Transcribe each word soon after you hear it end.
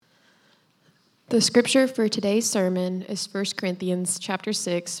The scripture for today's sermon is 1 Corinthians chapter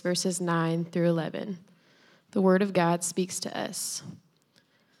 6, verses 9 through 11. The word of God speaks to us.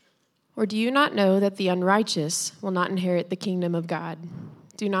 Or do you not know that the unrighteous will not inherit the kingdom of God?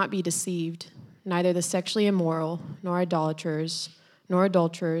 Do not be deceived. Neither the sexually immoral, nor idolaters, nor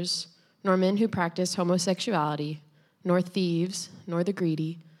adulterers, nor men who practice homosexuality, nor thieves, nor the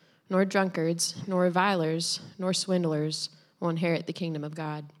greedy, nor drunkards, nor revilers, nor swindlers will inherit the kingdom of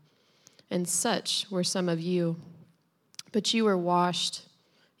God. And such were some of you. But you were washed,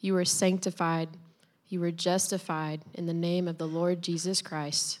 you were sanctified, you were justified in the name of the Lord Jesus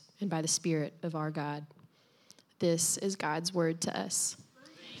Christ and by the Spirit of our God. This is God's word to us.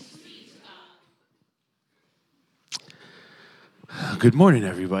 Good morning,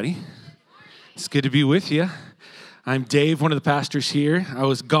 everybody. It's good to be with you. I'm Dave, one of the pastors here. I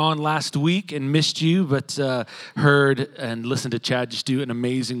was gone last week and missed you, but heard and listened to Chad just do an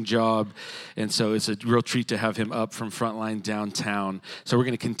amazing job. And so it's a real treat to have him up from Frontline downtown. So we're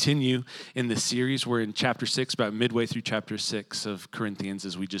going to continue in this series. We're in chapter 6, about midway through chapter 6 of Corinthians,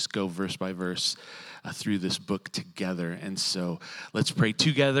 as we just go verse by verse through this book together. And so let's pray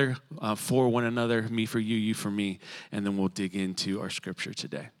together for one another, me for you, you for me, and then we'll dig into our scripture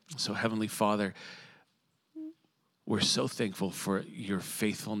today. So Heavenly Father, we're so thankful for your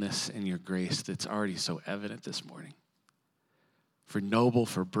faithfulness and your grace that's already so evident this morning. For Noble,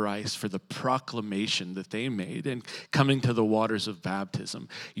 for Bryce, for the proclamation that they made and coming to the waters of baptism.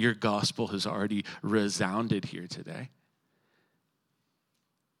 Your gospel has already resounded here today.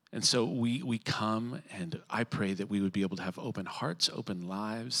 And so we come, and I pray that we would be able to have open hearts, open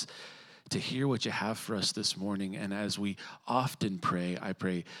lives, to hear what you have for us this morning. And as we often pray, I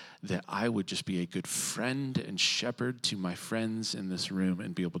pray that I would just be a good friend and shepherd to my friends in this room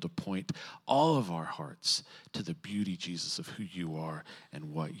and be able to point all of our hearts to the beauty, Jesus, of who you are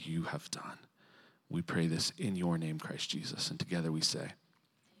and what you have done. We pray this in your name, Christ Jesus. And together we say,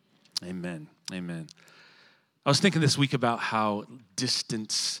 amen, amen. I was thinking this week about how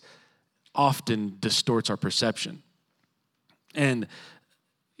distance often distorts our perception. And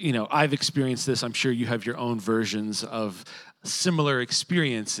you know, I've experienced this. I'm sure you have your own versions of similar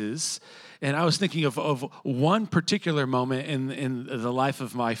experiences. And I was thinking of one particular moment in the life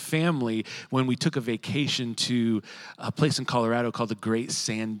of my family when we took a vacation to a place in Colorado called the Great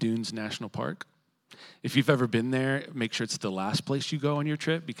Sand Dunes National Park. If you've ever been there, make sure it's the last place you go on your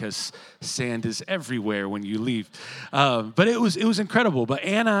trip because sand is everywhere when you leave. But it was incredible. But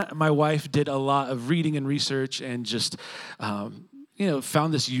Anna, my wife, did a lot of reading and research and just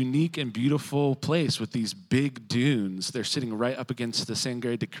found this unique and beautiful place with these big dunes. They're sitting right up against the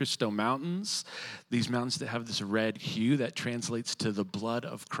Sangre de Cristo Mountains, these mountains that have this red hue that translates to the blood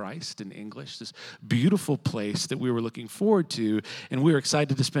of Christ in English, this beautiful place that we were looking forward to, and we were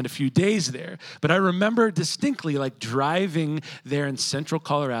excited to spend a few days there. But I remember distinctly driving there in central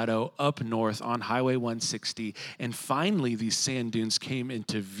Colorado up north on Highway 160, and finally these sand dunes came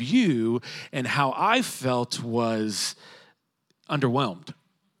into view, and how I felt was underwhelmed.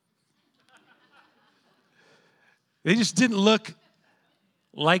 They just didn't look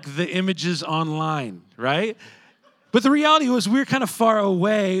like the images online, right? But the reality was we were kind of far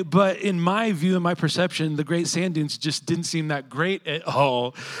away, but in my view and my perception, the Great Sand Dunes just didn't seem that great at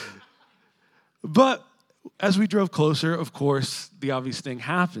all. But as we drove closer, of course, the obvious thing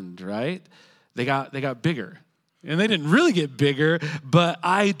happened, right? They got bigger. And they didn't really get bigger, but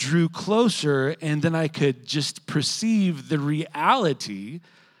I drew closer, and then I could just perceive the reality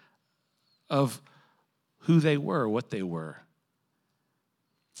of who they were, what they were.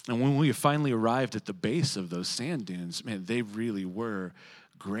 And when we finally arrived at the base of those sand dunes, man, they really were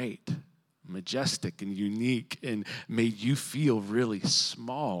great, majestic, and unique, and made you feel really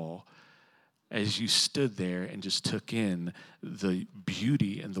small as you stood there and just took in the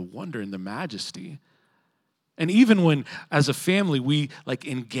beauty and the wonder and the majesty. And even when, as a family, we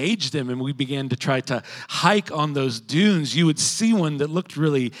engaged them and we began to try to hike on those dunes, you would see one that looked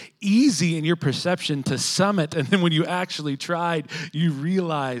really easy in your perception to summit. And then when you actually tried, you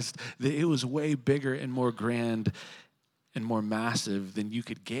realized that it was way bigger and more grand and more massive than you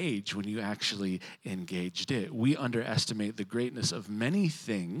could gauge when you actually engaged it. We underestimate the greatness of many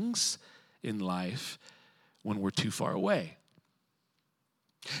things in life when we're too far away.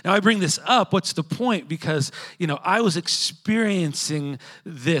 Now, I bring this up. What's the point? Because, I was experiencing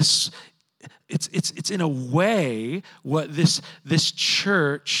this. It's in a way what this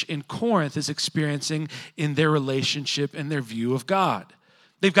church in Corinth is experiencing in their relationship and their view of God.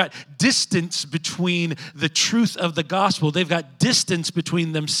 They've got distance between the truth of the gospel. They've got distance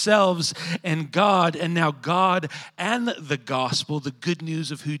between themselves and God. And now God and the gospel, the good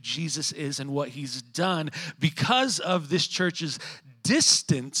news of who Jesus is and what he's done, because of this church's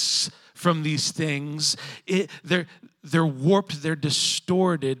distance from these things, their warped, their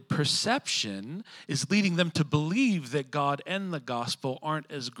distorted perception is leading them to believe that God and the gospel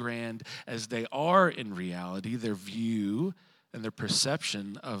aren't as grand as they are in reality. Their view and their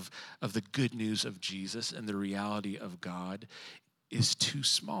perception of the good news of Jesus and the reality of God is too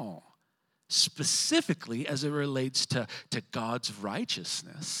small, specifically as it relates to God's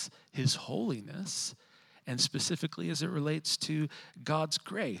righteousness, his holiness, and specifically as it relates to God's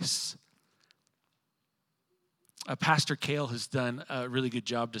grace. Pastor Cale has done a really good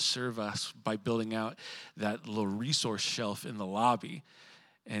job to serve us by building out that little resource shelf in the lobby.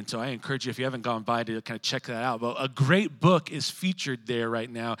 And so I encourage you, if you haven't gone by, to kind of check that out. But a great book is featured there right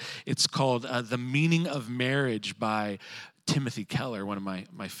now. It's called The Meaning of Marriage by Timothy Keller, one of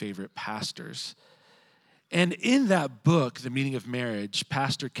my favorite pastors. And in that book, The Meaning of Marriage,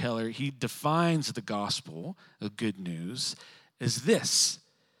 Pastor Keller, he defines the gospel, the good news, as this.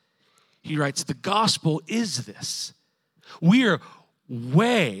 He writes, the gospel is this. We are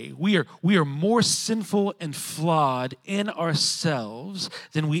more sinful and flawed in ourselves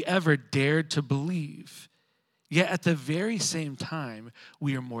than we ever dared to believe. Yet at the very same time,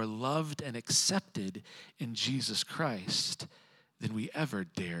 we are more loved and accepted in Jesus Christ than we ever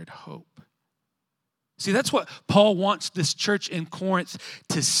dared hope. See, that's what Paul wants this church in Corinth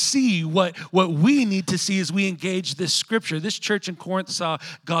to see, what we need to see as we engage this scripture. This church in Corinth saw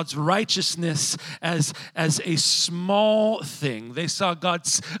God's righteousness as a small thing. They saw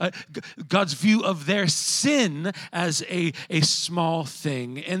God's view of their sin as a small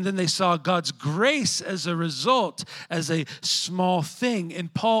thing. And then they saw God's grace as a result, as a small thing.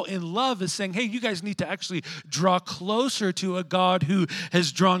 And Paul, in love, is saying, hey, you guys need to actually draw closer to a God who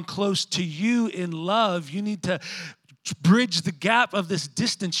has drawn close to you in love. You need to bridge the gap of this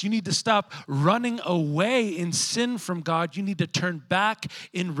distance. You need to stop running away in sin from God. You need to turn back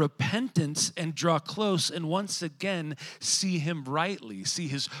in repentance and draw close and once again see him rightly, see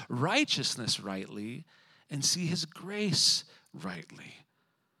his righteousness rightly, and see his grace rightly.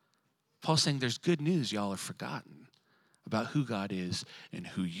 Paul's saying there's good news y'all have forgotten about who God is and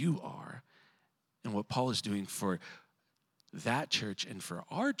who you are. And what Paul is doing for that church and for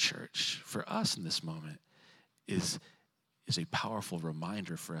our church, for us in this moment, is a powerful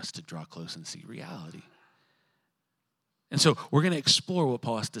reminder for us to draw close and see reality. And so we're going to explore what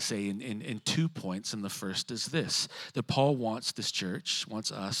Paul has to say in 2 points. And the first is this, that Paul wants this church, wants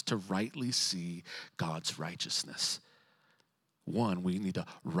us to rightly see God's righteousness. One, we need to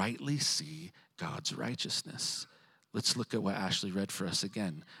rightly see God's righteousness. Let's look at what Ashley read for us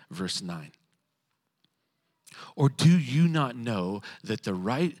again, verse 9. Or do you not know that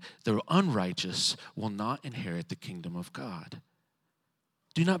the unrighteous will not inherit the kingdom of God?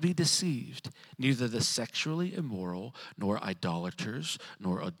 Do not be deceived. Neither the sexually immoral, nor idolaters,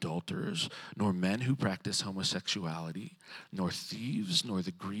 nor adulterers, nor men who practice homosexuality, nor thieves, nor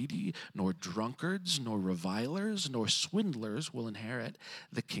the greedy, nor drunkards, nor revilers, nor swindlers will inherit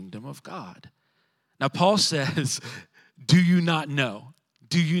the kingdom of God. Now, Paul says, do you not know?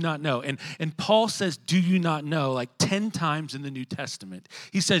 Do you not know? And Paul says, do you not know, like 10 times in the New Testament.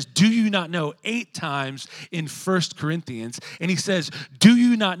 He says, do you not know 8 times in 1 Corinthians. And he says, do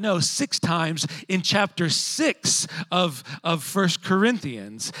you not know 6 times in chapter 6 of 1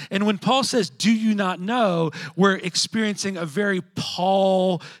 Corinthians. And when Paul says, do you not know, we're experiencing a very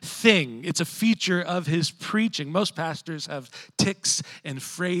Paul thing. It's a feature of his preaching. Most pastors have tics and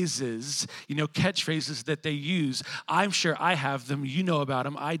phrases, catchphrases that they use. I'm sure I have them. You know about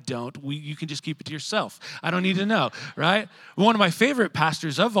them. I don't. You can just keep it to yourself. I don't need to know, right? One of my favorite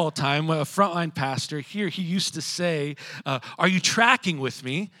pastors of all time, a frontline pastor here, he used to say, are you tracking with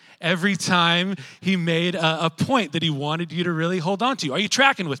me? Every time he made a point that he wanted you to really hold on to. Are you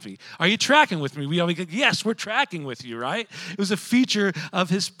tracking with me? Are you tracking with me? We always go, yes, we're tracking with you, right? It was a feature of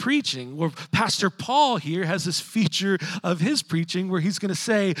his preaching, where Pastor Paul here has this feature of his preaching where he's going to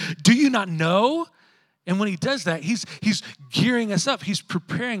say, do you not know? And when he does that, he's gearing us up. He's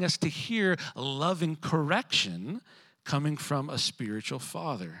preparing us to hear loving correction coming from a spiritual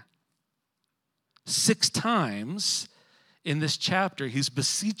father. 6 times in this chapter, he's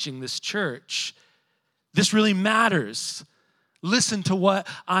beseeching this church. This really matters. Listen to what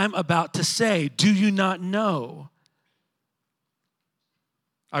I'm about to say. Do you not know?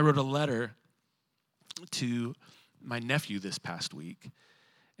 I wrote a letter to my nephew this past week.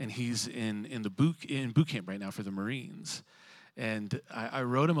 And he's in boot camp right now for the Marines. And I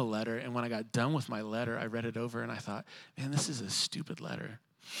wrote him a letter, and when I got done with my letter, I read it over, and I thought, man, this is a stupid letter.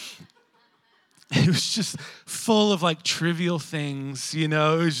 It was just full of like trivial things, you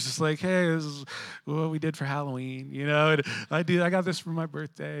know. It was just like, hey, this is what we did for Halloween, you know. And I got this for my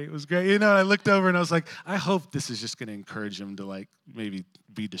birthday. It was great, you know. I looked over and I was like, I hope this is just going to encourage him to like maybe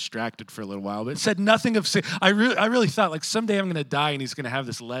be distracted for a little while. But it said nothing of. I really thought like someday I'm going to die and he's going to have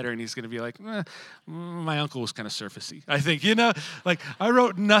this letter and he's going to be like, my uncle was kind of surfacey. I think, you know, like I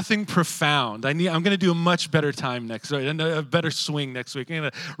wrote nothing profound. I'm going to do a much better time next week, a better swing next week. I'm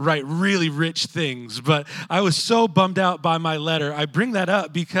going to write really rich things. But I was so bummed out by my letter. I bring that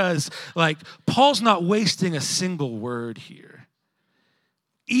up because like Paul's not wasting a single word here.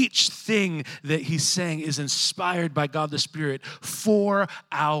 Each thing that he's saying is inspired by God the Spirit for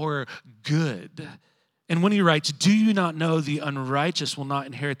our good. And when he writes, do you not know the unrighteous will not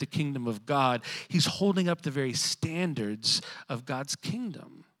inherit the kingdom of God? He's holding up the very standards of God's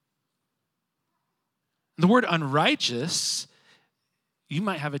kingdom. The word unrighteous, you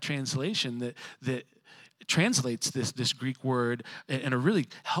might have a translation that translates this Greek word in a really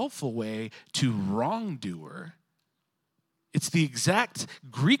helpful way to wrongdoer. It's the exact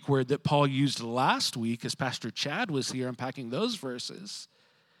Greek word that Paul used last week as Pastor Chad was here unpacking those verses,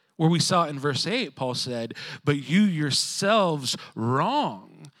 where we saw in verse 8, Paul said, but you yourselves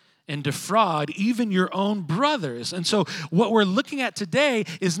wrong and defraud even your own brothers. And so what we're looking at today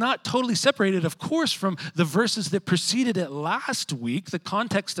is not totally separated, of course, from the verses that preceded it last week, the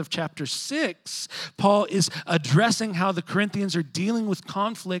context of chapter 6. Paul is addressing how the Corinthians are dealing with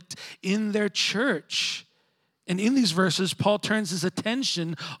conflict in their church. And in these verses, Paul turns his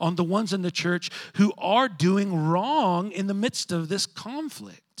attention on the ones in the church who are doing wrong in the midst of this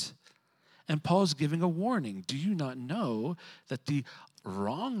conflict. And Paul's giving a warning. Do you not know that the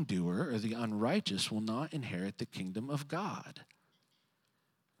wrongdoer or the unrighteous will not inherit the kingdom of God?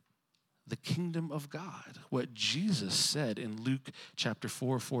 The kingdom of God. What Jesus said in Luke chapter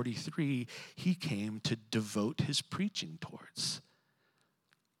 4:43, he came to devote his preaching towards.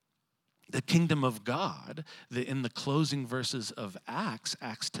 The kingdom of God, in the closing verses of Acts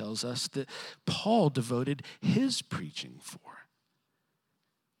tells us that Paul devoted his preaching for.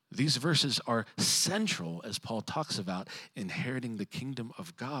 These verses are central as Paul talks about inheriting the kingdom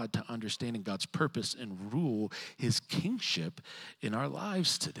of God, to understanding God's purpose and rule, his kingship in our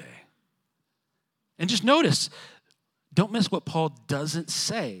lives today. And just notice, don't miss what Paul doesn't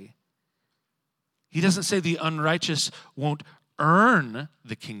say. He doesn't say the unrighteous won't earn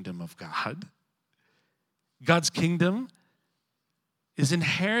the kingdom of God. God's kingdom is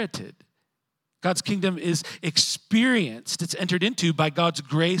inherited. God's kingdom is experienced. It's entered into by God's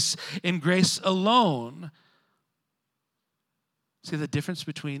grace and grace alone. See the difference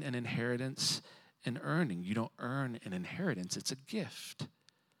between an inheritance and earning? You don't earn an inheritance, it's a gift.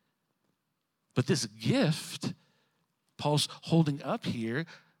 But this gift, Paul's holding up here,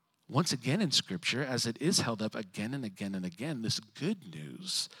 once again in Scripture, as it is held up again and again and again, this good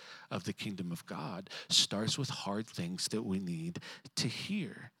news of the kingdom of God starts with hard things that we need to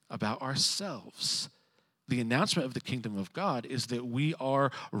hear about ourselves. The announcement of the kingdom of God is that we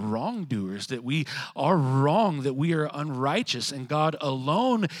are wrongdoers, that we are wrong, that we are unrighteous, and God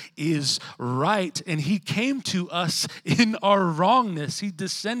alone is right. And he came to us in our wrongness. He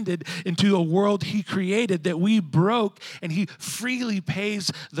descended into a world he created that we broke, and he freely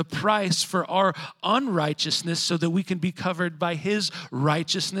pays the price for our unrighteousness so that we can be covered by his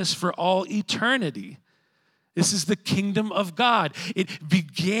righteousness for all eternity. This is the kingdom of God. It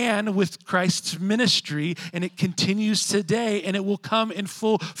began with Christ's ministry, and it continues today, and it will come in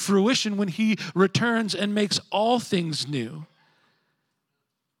full fruition when he returns and makes all things new.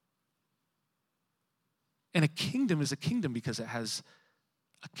 And a kingdom is a kingdom because it has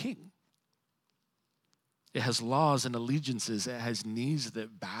a king. It has laws and allegiances. It has knees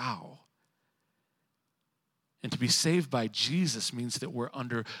that bow. And to be saved by Jesus means that we're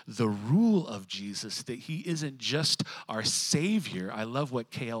under the rule of Jesus, that he isn't just our Savior. I love what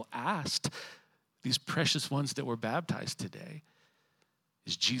Kale asked these precious ones that were baptized today.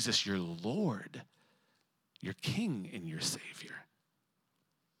 Is Jesus your Lord, your King, and your Savior?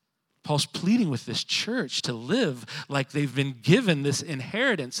 Paul's pleading with this church to live like they've been given this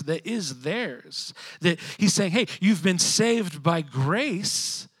inheritance that is theirs. That he's saying, hey, you've been saved by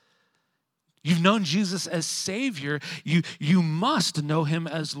grace. You've known Jesus as Savior. You must know him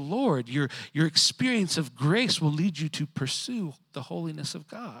as Lord. Your experience of grace will lead you to pursue the holiness of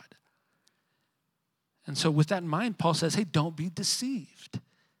God. And so with that in mind, Paul says, hey, don't be deceived.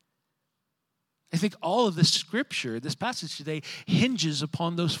 I think all of the scripture, this passage today, hinges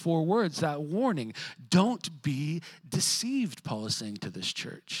upon those 4 words, that warning. Don't be deceived, Paul is saying to this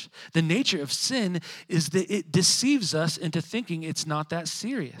church. The nature of sin is that it deceives us into thinking it's not that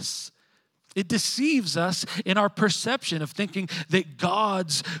serious. It deceives us in our perception of thinking that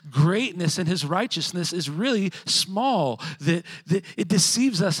God's greatness and his righteousness is really small. That it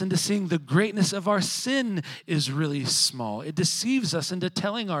deceives us into seeing the greatness of our sin is really small. It deceives us into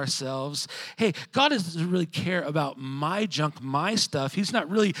telling ourselves, hey, God doesn't really care about my junk, my stuff. He's not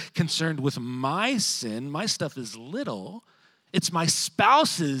really concerned with my sin. My stuff is little. It's my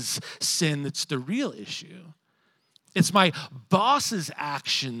spouse's sin that's the real issue. It's my boss's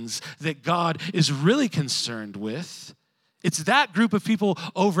actions that God is really concerned with. It's that group of people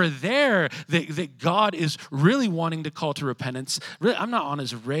over there that God is really wanting to call to repentance. Really, I'm not on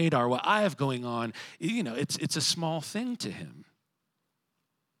his radar. What I have going on, it's a small thing to him.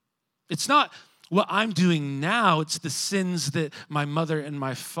 It's not what I'm doing now. It's the sins that my mother and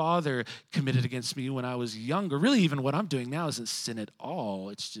my father committed against me when I was younger. Really, even what I'm doing now isn't sin at all.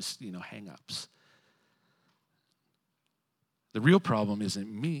 It's just, hang-ups. The real problem isn't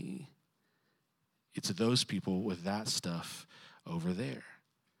me. It's those people with that stuff over there.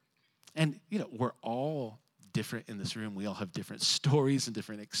 And, we're all different in this room. We all have different stories and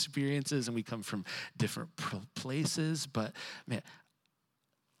different experiences, and we come from different places. But, man,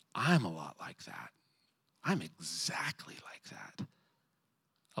 I'm a lot like that. I'm exactly like that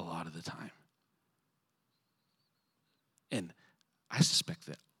a lot of the time. And I suspect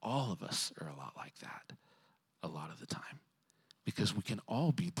that all of us are a lot like that a lot of the time. Because we can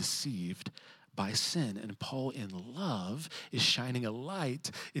all be deceived by sin. And Paul, in love, is shining a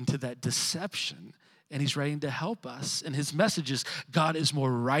light into that deception. And he's writing to help us. And his message is, God is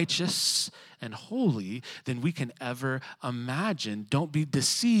more righteous and holy than we can ever imagine. Don't be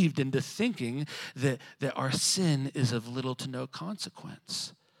deceived into thinking that our sin is of little to no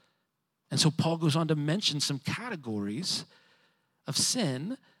consequence. And so Paul goes on to mention some categories of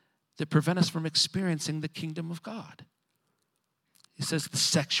sin that prevent us from experiencing the kingdom of God. He says the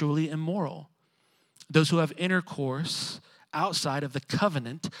sexually immoral, those who have intercourse outside of the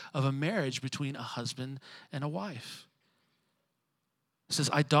covenant of a marriage between a husband and a wife. He says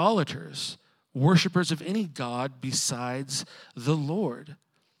idolaters, worshipers of any god besides the Lord.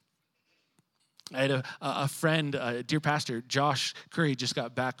 I had a friend, a dear pastor, Josh Curry, just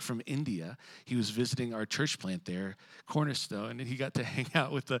got back from India. He was visiting our church plant there, Cornerstone, and he got to hang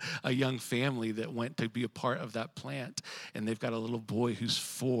out with a young family that went to be a part of that plant. And they've got a little boy who's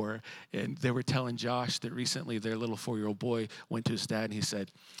 4, and they were telling Josh that recently their little 4-year-old boy went to his dad, and he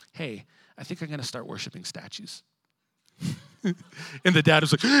said, hey, I think I'm going to start worshiping statues. And the dad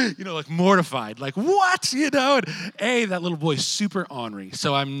was like, mortified, like, what? And that little boy's super ornery.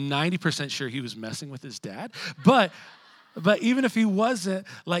 So I'm 90% sure he was messing with his dad. But even if he wasn't,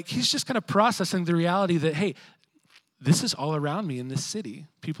 he's just kind of processing the reality that, hey, this is all around me in this city.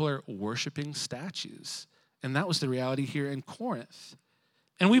 People are worshiping statues. And that was the reality here in Corinth.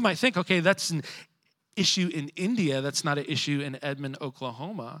 And we might think, okay, that's an issue in India. That's not an issue in Edmond,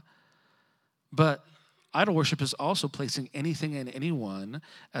 Oklahoma. But idol worship is also placing anything and anyone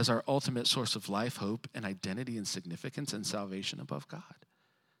as our ultimate source of life, hope, and identity and significance and salvation above God.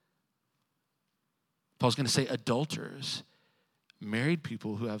 Paul's going to say adulterers, married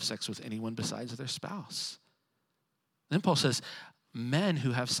people who have sex with anyone besides their spouse. Then Paul says men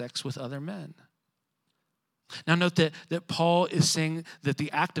who have sex with other men. Now note that Paul is saying that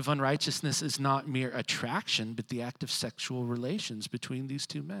the act of unrighteousness is not mere attraction, but the act of sexual relations between these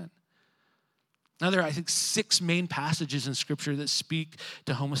two men. Now, there are, I think, 6 main passages in Scripture that speak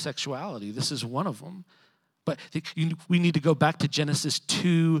to homosexuality. This is one of them. But we need to go back to Genesis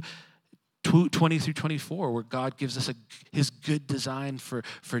 2:20 through 24, where God gives us his good design for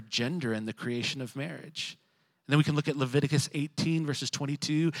gender and the creation of marriage. And then we can look at Leviticus 18, verses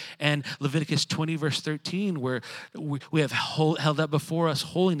 22, and Leviticus 20, verse 13, where we have held up before us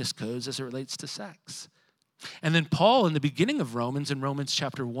holiness codes as it relates to sex. And then Paul, in the beginning of Romans, in Romans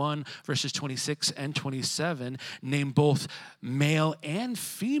chapter 1, verses 26 and 27, named both male and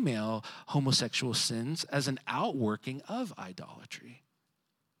female homosexual sins as an outworking of idolatry.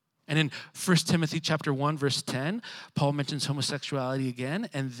 And in 1 Timothy chapter 1, verse 10, Paul mentions homosexuality again.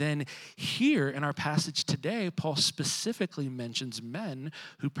 And then here in our passage today, Paul specifically mentions men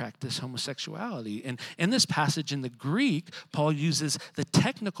who practice homosexuality. And in this passage in the Greek, Paul uses the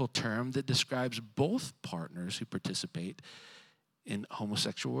technical term that describes both partners who participate in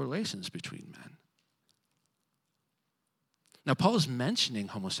homosexual relations between men. Now, Paul is mentioning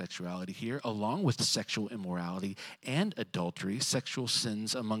homosexuality here, along with sexual immorality and adultery, sexual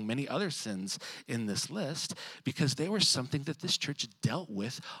sins, among many other sins in this list, because they were something that this church dealt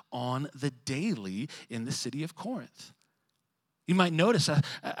with on the daily in the city of Corinth. You might notice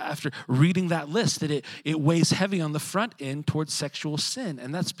after reading that list that it weighs heavy on the front end towards sexual sin,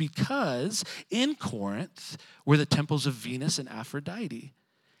 and that's because in Corinth were the temples of Venus and Aphrodite.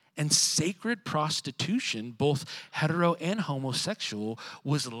 And sacred prostitution, both hetero and homosexual,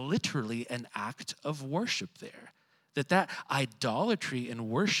 was literally an act of worship there. That idolatry and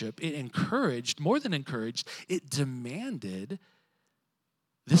worship, it encouraged, more than encouraged, it demanded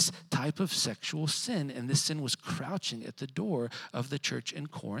this type of sexual sin. And this sin was crouching at the door of the church in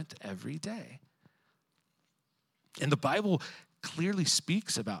Corinth every day. And the Bible clearly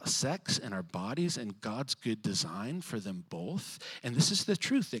speaks about sex and our bodies and God's good design for them both. And this is the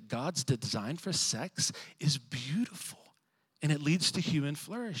truth, that God's design for sex is beautiful and it leads to human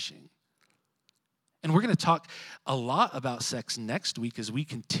flourishing. And we're going to talk a lot about sex next week as we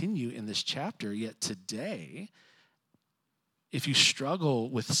continue in this chapter. Yet today, if you struggle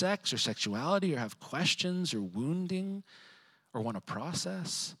with sex or sexuality or have questions or wounding or want to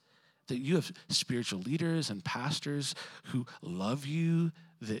process, that you have spiritual leaders and pastors who love you,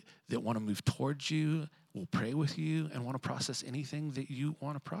 that want to move towards you, will pray with you, and want to process anything that you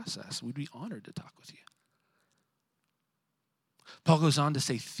want to process. We'd be honored to talk with you. Paul goes on to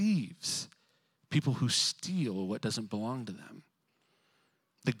say thieves, people who steal what doesn't belong to them.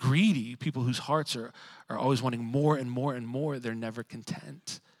 The greedy, people whose hearts are always wanting more and more and more, they're never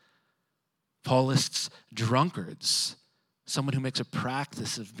content. Paul lists drunkards, someone who makes a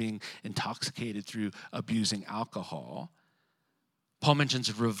practice of being intoxicated through abusing alcohol. Paul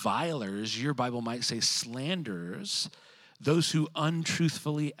mentions revilers. Your Bible might say slanderers, those who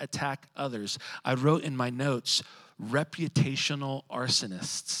untruthfully attack others. I wrote in my notes, reputational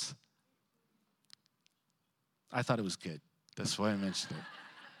arsonists. I thought it was good. That's why I mentioned it.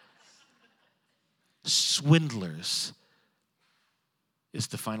 Swindlers is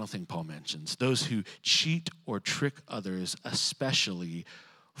the final thing Paul mentions. Those who cheat or trick others, especially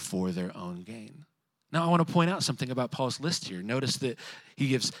for their own gain. Now, I want to point out something about Paul's list here. Notice that he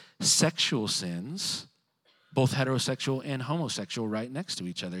gives sexual sins, both heterosexual and homosexual, right next to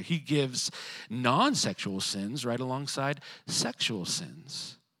each other. He gives non-sexual sins right alongside sexual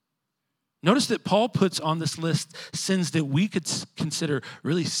sins. Notice that Paul puts on this list sins that we could consider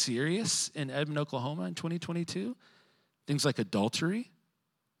really serious in Edmond, Oklahoma in 2022. Things like adultery.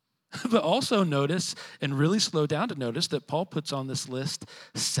 But also notice, and really slow down to notice, that Paul puts on this list,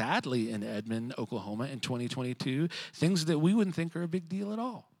 sadly in Edmond, Oklahoma in 2022, things that we wouldn't think are a big deal at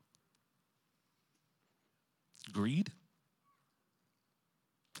all. Greed.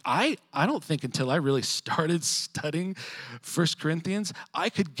 I don't think until I really started studying 1 Corinthians, I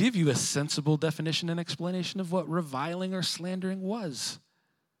could give you a sensible definition and explanation of what reviling or slandering was.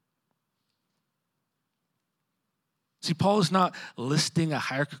 See, Paul is not listing a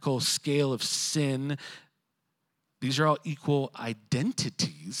hierarchical scale of sin. These are all equal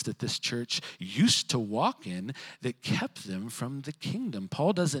identities that this church used to walk in that kept them from the kingdom.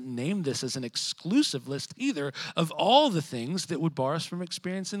 Paul doesn't name this as an exclusive list either of all the things that would bar us from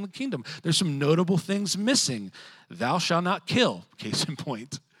experiencing the kingdom. There's some notable things missing. Thou shalt not kill, case in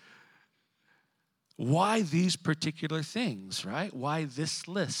point. Why these particular things, right? Why this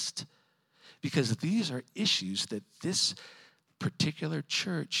list? Because these are issues that this particular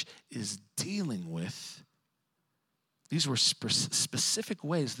church is dealing with. These were specific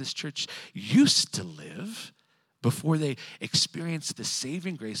ways this church used to live before they experienced the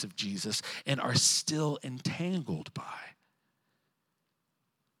saving grace of Jesus and are still entangled by.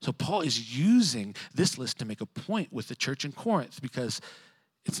 So Paul is using this list to make a point with the church in Corinth because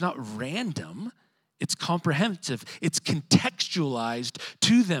it's not random. It's comprehensive. It's contextualized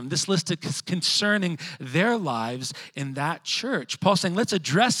to them. This list is concerning their lives in that church. Paul's saying, let's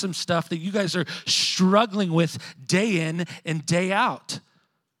address some stuff that you guys are struggling with day in and day out.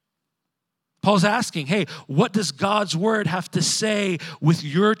 Paul's asking, hey, what does God's word have to say with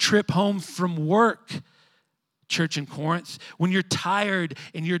your trip home from work? Church in Corinth, when you're tired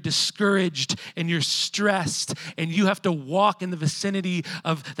and you're discouraged and you're stressed and you have to walk in the vicinity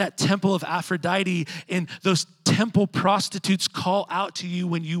of that temple of Aphrodite and those temple prostitutes call out to you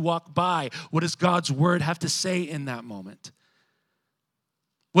when you walk by, what does God's word have to say in that moment?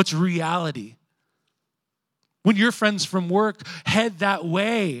 What's reality? When your friends from work head that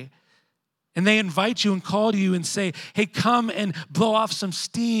way and they invite you and call to you and say, hey, come and blow off some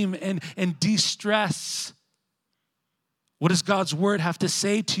steam and de-stress. What does God's word have to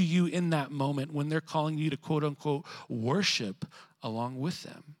say to you in that moment when they're calling you to quote unquote worship along with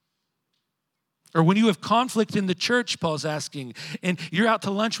them? Or when you have conflict in the church, Paul's asking, and you're out to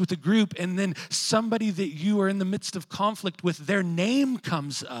lunch with a group, and then somebody that you are in the midst of conflict with, their name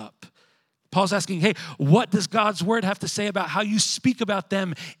comes up. Paul's asking, hey, what does God's word have to say about how you speak about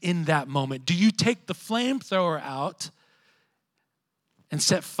them in that moment? Do you take the flamethrower out and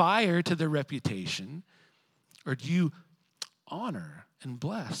set fire to their reputation, or do you honor and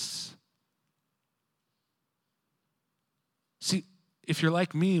bless? See, if you're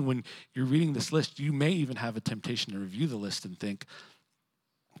like me, when you're reading this list, you may even have a temptation to review the list and think,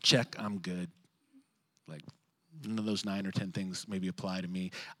 check, I'm good. Like, none of those 9 or 10 things maybe apply to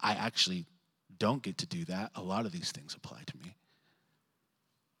me. I actually don't get to do that. A lot of these things apply to me.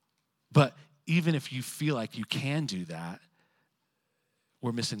 But even if you feel like you can do that,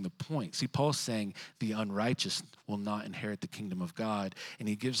 we're missing the point. See, Paul's saying the unrighteous will not inherit the kingdom of God, and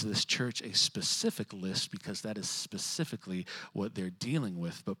he gives this church a specific list because that is specifically what they're dealing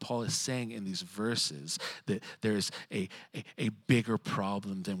with. But Paul is saying in these verses that there's a bigger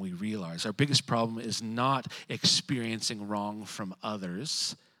problem than we realize. Our biggest problem is not experiencing wrong from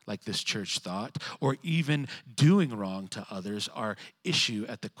others, like this church thought, or even doing wrong to others. Our issue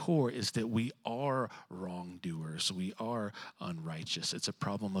at the core is that we are wrongdoers. We are unrighteous. It's a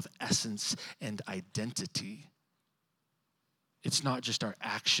problem of essence and identity. It's not just our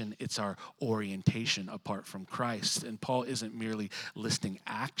action, it's our orientation apart from Christ. And Paul isn't merely listing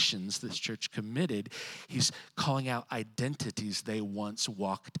actions this church committed. He's calling out identities they once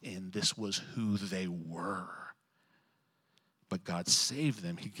walked in. This was who they were. But God saved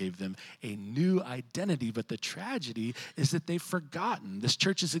them. He gave them a new identity. But the tragedy is that they've forgotten. This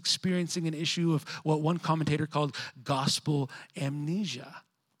church is experiencing an issue of what one commentator called gospel amnesia.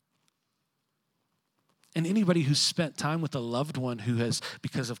 And anybody who's spent time with a loved one who has,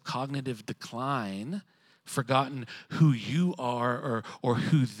 because of cognitive decline, forgotten who you are or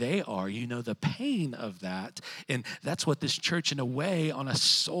who they are, you know the pain of that. And that's what this church, in a way, on a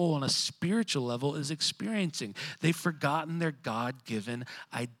soul, on a spiritual level, is experiencing. They've forgotten their God-given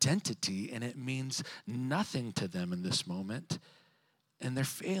identity, and it means nothing to them in this moment. And they're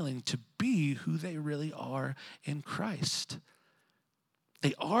failing to be who they really are in Christ.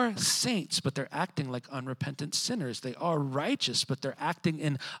 They are saints, but they're acting like unrepentant sinners. They are righteous, but they're acting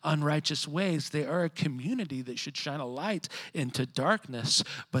in unrighteous ways. They are a community that should shine a light into darkness,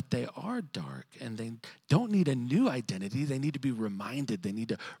 but they are dark, and they don't need a new identity. They need to be reminded. They need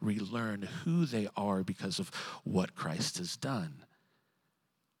to relearn who they are because of what Christ has done.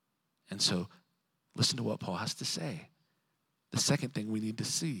 And so, listen to what Paul has to say. The second thing we need to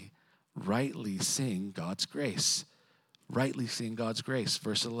see, rightly sing God's grace. Rightly seeing God's grace,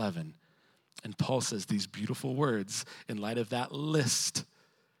 verse 11. And Paul says these beautiful words in light of that list.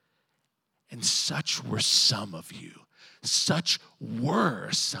 And such were some of you. Such were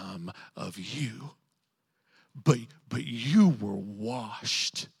some of you. But you were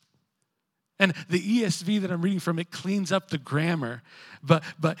washed. And the ESV that I'm reading from, it cleans up the grammar. But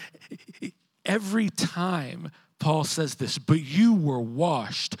every time Paul says this, but you were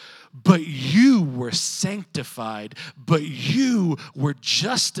washed, but you were sanctified, but you were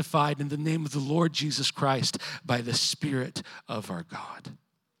justified in the name of the Lord Jesus Christ by the Spirit of our God.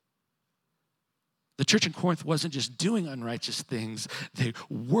 The church in Corinth wasn't just doing unrighteous things. They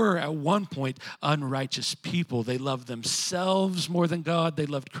were at one point unrighteous people. They loved themselves more than God. They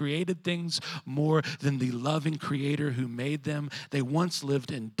loved created things more than the loving Creator who made them. They once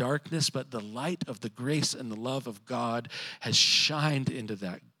lived in darkness, but the light of the grace and the love of God has shined into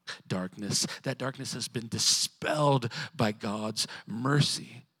that darkness. That darkness has been dispelled by God's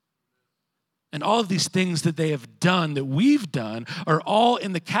mercy. And all of these things that they have done, that we've done, are all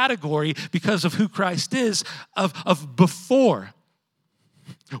in the category, because of who Christ is, of before.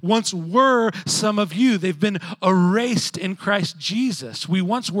 Once were some of you. They've been erased in Christ Jesus. We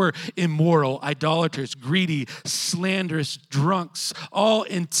once were immoral, idolaters, greedy, slanderous, drunks, all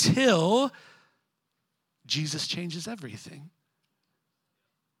until Jesus changes everything.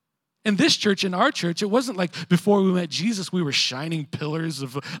 In this church, in our church, it wasn't like before we met Jesus, we were shining pillars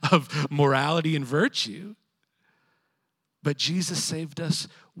of morality and virtue. But Jesus saved us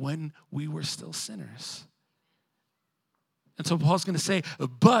when we were still sinners. And so Paul's going to say,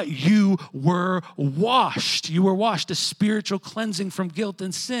 but you were washed. You were washed, a spiritual cleansing from guilt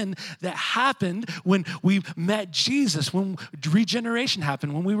and sin that happened when we met Jesus, when regeneration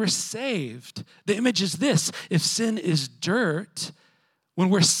happened, when we were saved. The image is this: if sin is dirt, When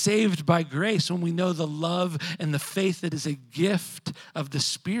we're saved by grace, when we know the love and the faith that is a gift of the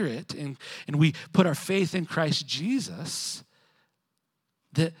Spirit, and we put our faith in Christ Jesus,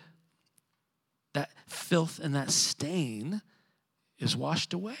 that filth and that stain is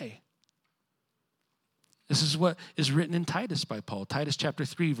washed away. This is what is written in Titus by Paul. Titus chapter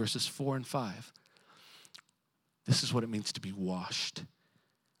 3, verses 4 and 5. This is what it means to be washed.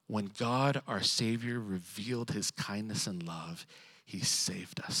 When God, our Savior, revealed his kindness and love, he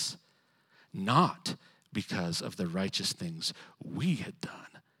saved us, not because of the righteous things we had done,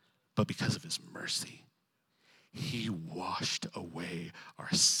 but because of his mercy. He washed away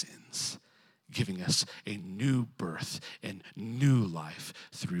our sins, giving us a new birth and new life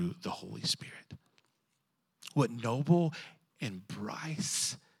through the Holy Spirit. What Noble and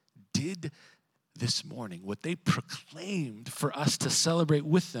Bryce did this morning, what they proclaimed for us to celebrate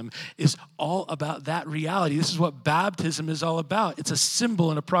with them, is all about that reality. This is what baptism is all about. It's a symbol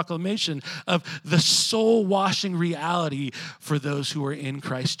and a proclamation of the soul-washing reality for those who are in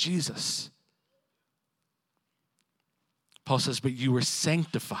Christ Jesus. Paul says, but you were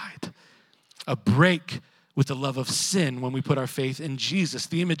sanctified. A break with the love of sin when we put our faith in Jesus.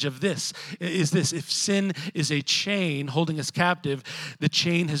 The image of this is this: if sin is a chain holding us captive, the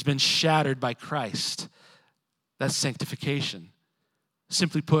chain has been shattered by Christ. That's sanctification.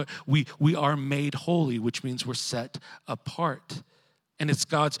 Simply put, we are made holy, which means we're set apart. And it's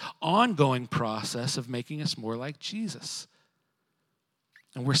God's ongoing process of making us more like Jesus.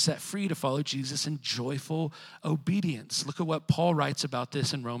 And we're set free to follow Jesus in joyful obedience. Look at what Paul writes about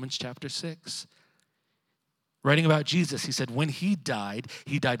this in Romans chapter 6. Writing about Jesus, he said, when he died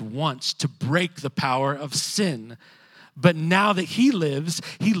once to break the power of sin. But now that he lives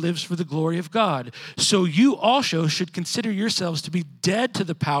for the glory of God. So you also should consider yourselves to be dead to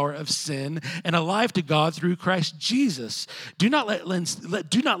the power of sin and alive to God through Christ Jesus. Do not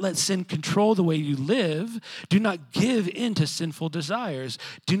let sin control the way you live. Do not give in to sinful desires.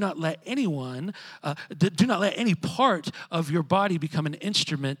 Do not let any part of your body become an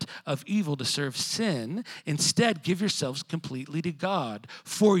instrument of evil to serve sin. Instead, give yourselves completely to God.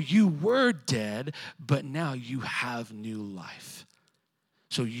 For you were dead, but now you have new life.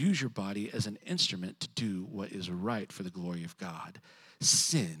 So use your body as an instrument to do what is right for the glory of God.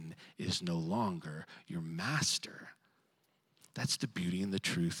 Sin is no longer your master. That's the beauty and the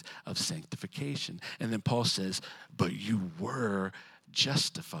truth of sanctification. And then Paul says, but you were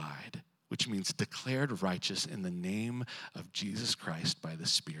justified, which means declared righteous in the name of Jesus Christ by the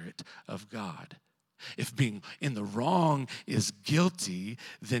Spirit of God. If being in the wrong is guilty,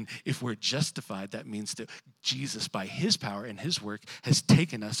 then if we're justified, that means that Jesus, by his power and his work, has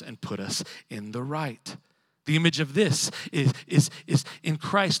taken us and put us in the right. The image of this is in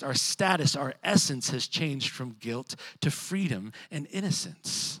Christ, our status, our essence has changed from guilt to freedom and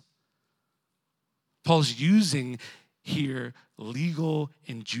innocence. Paul's using here legal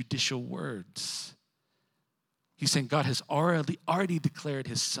and judicial words. He's saying God has already declared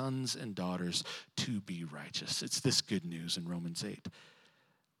his sons and daughters to be righteous. It's this good news in Romans 8.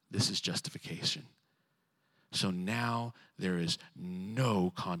 This is justification. So now there is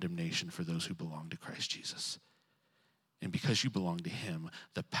no condemnation for those who belong to Christ Jesus. And because you belong to him,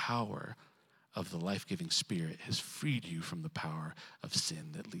 the power of the life-giving Spirit has freed you from the power of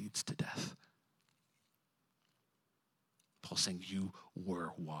sin that leads to death. Paul's saying you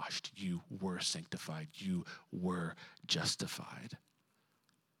were washed, you were sanctified, you were justified.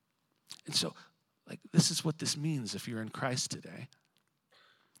 And so, this is what this means if you're in Christ today.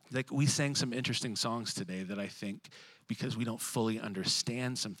 We sang some interesting songs today that I think, because we don't fully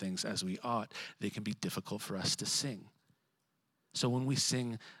understand some things as we ought, they can be difficult for us to sing. So when we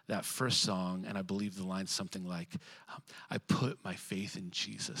sing that first song, and I believe the line's something like, I put my faith in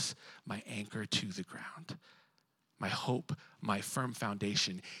Jesus, my anchor to the ground. My hope, my firm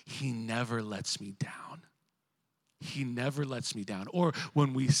foundation, he never lets me down. He never lets me down. Or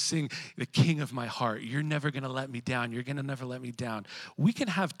when we sing the King of my heart, you're never going to let me down. You're going to never let me down. We can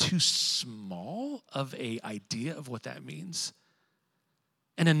have too small of an idea of what that means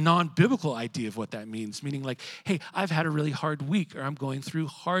and a non-biblical idea of what that means, meaning hey, I've had a really hard week or I'm going through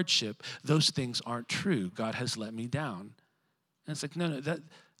hardship. Those things aren't true. God has let me down. And it's no,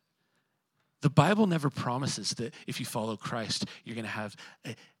 the Bible never promises that if you follow Christ, you're going to have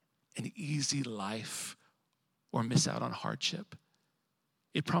an easy life or miss out on hardship.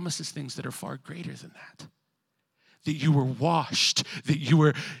 It promises things that are far greater than that. That you were washed, that you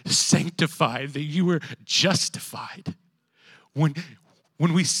were sanctified, that you were justified. When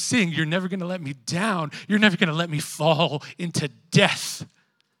we sing, you're never going to let me down, you're never going to let me fall into death.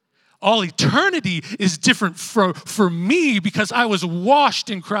 all eternity is different for me because I was washed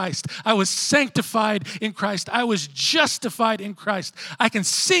in Christ. I was sanctified in Christ. I was justified in Christ. I can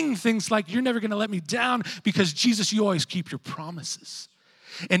sing things like, you're never going to let me down because Jesus, you always keep your promises.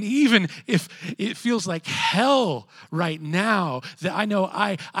 And even if it feels like hell right now, that I know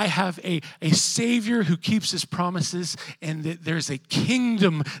I have a Savior who keeps his promises, and that there's a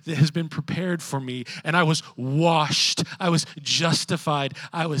kingdom that has been prepared for me, and I was washed, I was justified,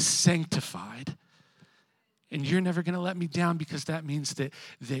 I was sanctified. And you're never going to let me down because that means that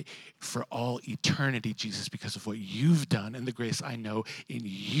for all eternity, Jesus, because of what you've done and the grace I know in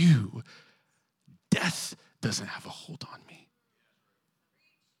you, death doesn't have a hold on me.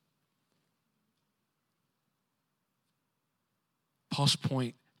 Paul's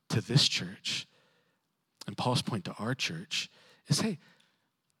point to this church and Paul's point to our church is, hey,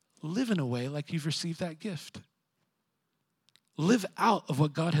 live in a way like you've received that gift. Live out of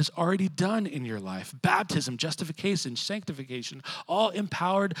what God has already done in your life. Baptism, justification, sanctification, all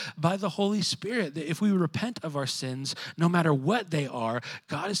empowered by the Holy Spirit. That if we repent of our sins, no matter what they are,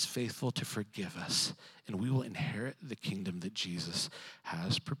 God is faithful to forgive us, and we will inherit the kingdom that Jesus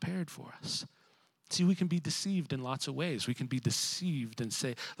has prepared for us. See, we can be deceived in lots of ways. We can be deceived and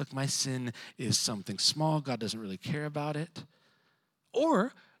say, look, my sin is something small. God doesn't really care about it.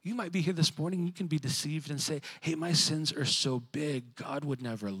 Or you might be here this morning, you can be deceived and say, hey, my sins are so big, God would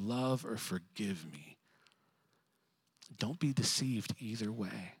never love or forgive me. Don't be deceived either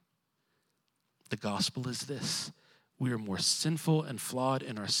way. The gospel is this: we are more sinful and flawed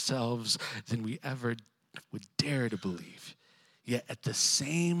in ourselves than we ever would dare to believe. Yet at the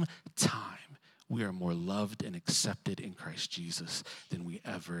same time, we are more loved and accepted in Christ Jesus than we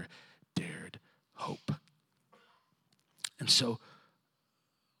ever dared hope. And so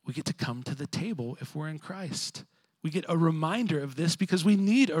we get to come to the table if we're in Christ. We get a reminder of this because we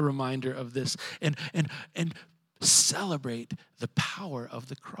need a reminder of this, and celebrate the power of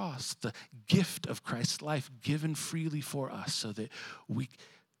the cross, the gift of Christ's life given freely for us, so that we,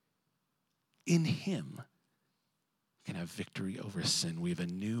 in him, can have victory over sin. We have a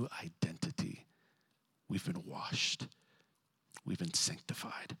new identity. We've been washed. We've been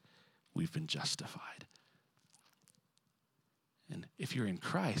sanctified. We've been justified. And if you're in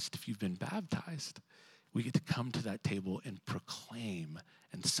Christ, if you've been baptized, we get to come to that table and proclaim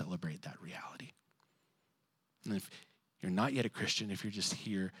and celebrate that reality. And if you're not yet a Christian, if you're just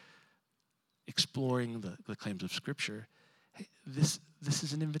here exploring the claims of Scripture, hey, this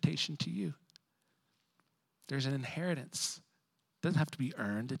is an invitation to you. There's an inheritance. It doesn't have to be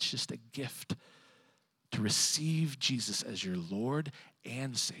earned. It's just a gift to receive Jesus as your Lord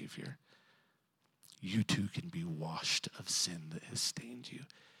and Savior. You too can be washed of sin that has stained you.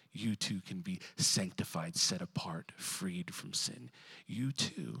 You too can be sanctified, set apart, freed from sin. You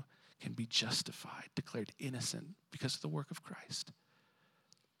too can be justified, declared innocent because of the work of Christ.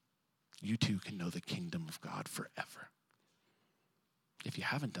 You too can know the kingdom of God forever. If you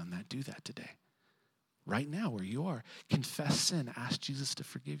haven't done that, do that today. Right now, where you are, confess sin. Ask Jesus to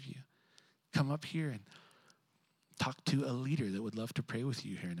forgive you. Come up here and talk to a leader that would love to pray with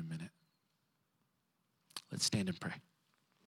you here in a minute. Let's stand and pray.